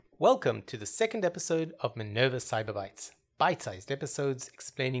Welcome to the second episode of Minerva CyberBytes, bite-sized episodes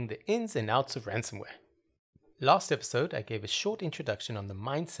explaining the ins and outs of ransomware. Last episode, I gave a short introduction on the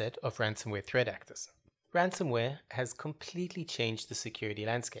mindset of ransomware threat actors. Ransomware has completely changed the security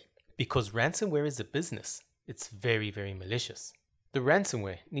landscape. Because ransomware is a business, it's very malicious. The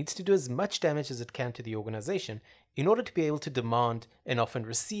ransomware needs to do as much damage as it can to the organization in order to be able to demand and often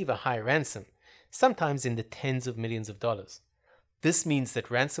receive a high ransom, sometimes in the tens of millions of dollars. This means that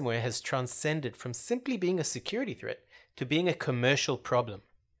ransomware has transcended from simply being a security threat to being a commercial problem.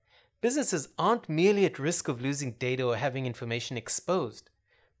 Businesses aren't merely at risk of losing data or having information exposed.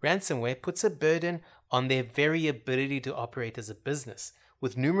 Ransomware puts a burden on their very ability to operate as a business,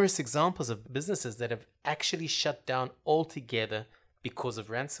 with numerous examples of businesses that have actually shut down altogether because of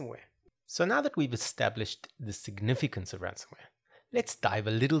ransomware. So now that we've established the significance of ransomware, let's dive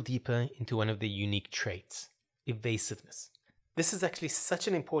a little deeper into one of the unique traits, evasiveness. This is actually such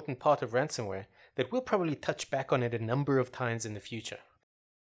an important part of ransomware that we'll probably touch back on it a number of times in the future.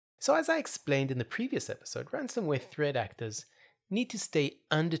 So as I explained in the previous episode, ransomware threat actors need to stay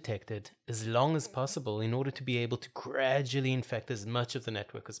undetected as long as possible in order to be able to gradually infect as much of the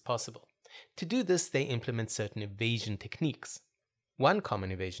network as possible. To do this, they implement certain evasion techniques. One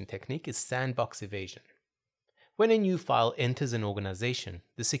common evasion technique is Sandbox evasion. When a new file enters an organization,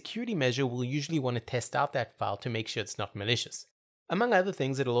 the security measure will usually want to test out that file to make sure it's not malicious. Among other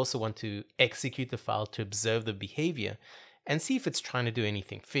things, it'll also want to execute the file to observe the behavior and see if it's trying to do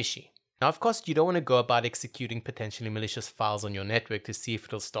anything fishy. Now, of course, you don't want to go about executing potentially malicious files on your network to see if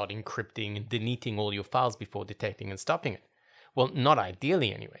it'll start encrypting and deleting all your files before detecting and stopping it. Well, not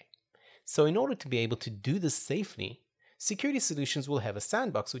ideally anyway. So in order to be able to do this safely, security solutions will have a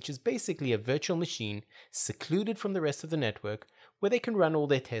sandbox, which is basically a virtual machine secluded from the rest of the network where they can run all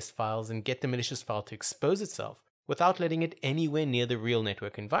their test files and get the malicious file to expose itself without letting it anywhere near the real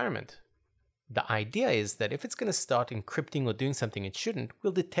network environment. The idea is that if it's going to start encrypting or doing something it shouldn't,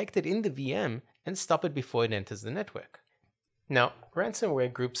 we'll detect it in the VM and stop it before it enters the network. Now,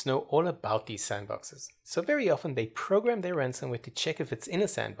 ransomware groups know all about these sandboxes, so very often they program their ransomware to check if it's in a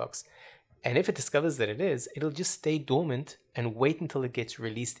sandbox, and if it discovers that it is, it'll just stay dormant and wait until it gets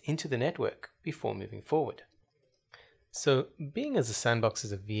released into the network before moving forward. So, being as a sandbox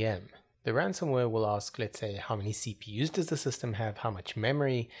is a VM, the ransomware will ask, let's say, how many CPUs does the system have, how much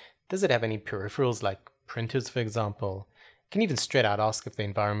memory, does it have any peripherals like printers, for example? It can even straight out ask if the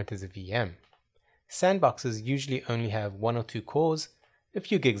environment is a VM. Sandboxes usually only have 1 or 2 cores, a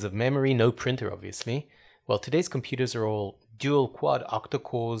few gigs of memory, no printer obviously. Well, today's computers are all dual quad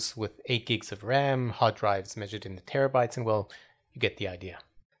octa-cores with 8 gigs of RAM, hard drives measured in the terabytes, and well, you get the idea.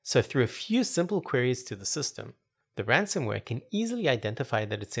 So through a few simple queries to the system, the ransomware can easily identify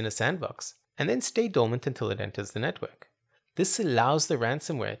that it's in a sandbox and then stay dormant until it enters the network. This allows the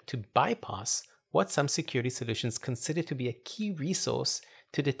ransomware to bypass what some security solutions consider to be a key resource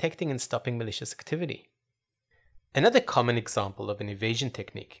to detecting and stopping malicious activity. Another common example of an evasion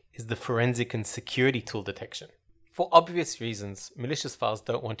technique is the forensic and security tool detection. For obvious reasons, malicious files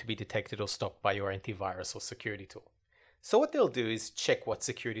don't want to be detected or stopped by your antivirus or security tool. So what they'll do is check what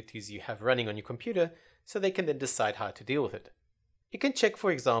security tools you have running on your computer so they can then decide how to deal with it. You can check,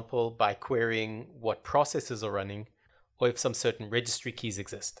 for example, by querying what processes are running or if some certain registry keys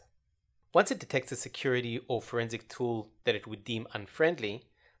exist. Once it detects a security or forensic tool that it would deem unfriendly,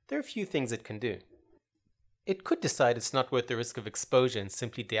 there are a few things it can do. It could decide it's not worth the risk of exposure and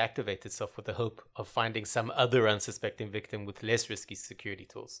simply deactivate itself with the hope of finding some other unsuspecting victim with less risky security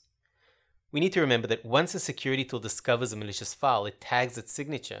tools. We need to remember that once a security tool discovers a malicious file, it tags its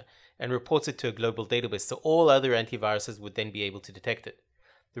signature and reports it to a global database, so all other antiviruses would then be able to detect it.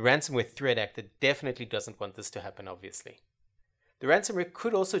 The ransomware threat actor definitely doesn't want this to happen, obviously. The ransomware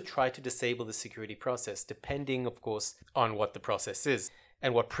could also try to disable the security process, depending, of course, on what the process is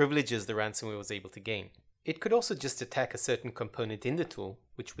and what privileges the ransomware was able to gain. It could also just attack a certain component in the tool,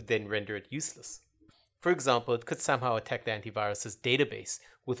 which would then render it useless. For example, it could somehow attack the antivirus's database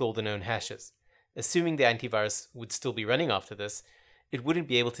with all the known hashes. Assuming the antivirus would still be running after this, it wouldn't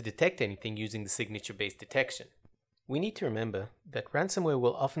be able to detect anything using the signature-based detection. We need to remember that ransomware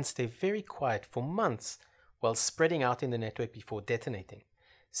will often stay very quiet for months while spreading out in the network before detonating.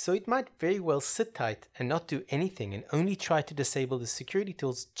 So it might very well sit tight and not do anything and only try to disable the security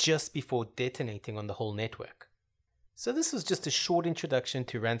tools just before detonating on the whole network. So this was just a short introduction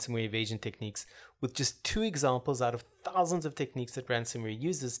to ransomware evasion techniques with just 2 examples out of thousands of techniques that ransomware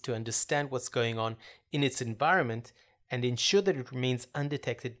uses to understand what's going on in its environment and ensure that it remains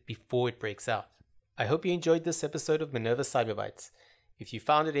undetected before it breaks out. I hope you enjoyed this episode of Minerva CyberBytes. If you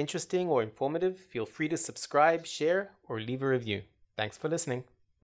found it interesting or informative, feel free to subscribe, share, or leave a review. Thanks for listening.